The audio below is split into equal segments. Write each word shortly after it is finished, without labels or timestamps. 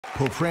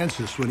Pope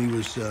Francis,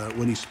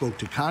 when he spoke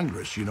to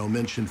Congress,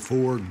 mentioned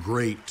four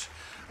great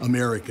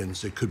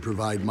Americans that could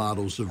provide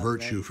models of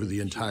virtue for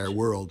the entire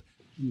world.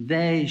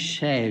 They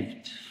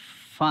shaped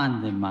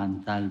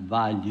fundamental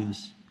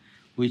values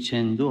which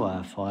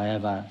endure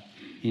forever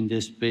in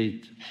the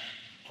spirit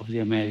of the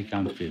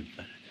American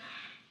people.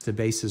 To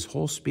base his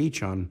whole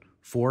speech on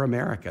four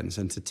Americans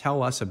and to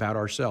tell us about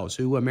ourselves,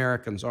 who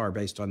Americans are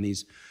based on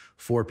these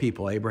four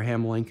people: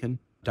 Abraham Lincoln,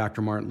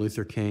 Dr. Martin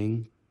Luther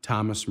King,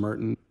 Thomas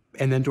Merton,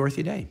 and then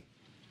Dorothy Day.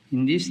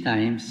 In these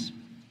times,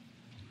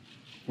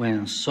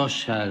 when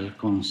social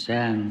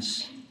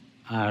concerns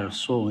are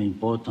so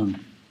important,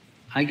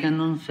 I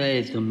cannot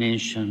fail to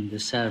mention the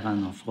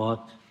servant of God,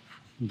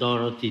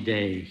 Dorothy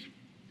Day,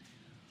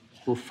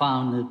 who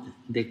founded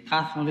the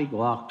Catholic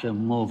worker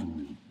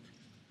movement.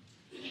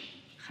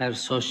 Her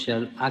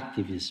social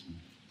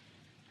activism,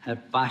 her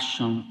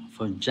passion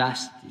for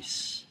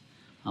justice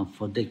and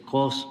for the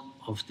cause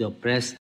of the oppressed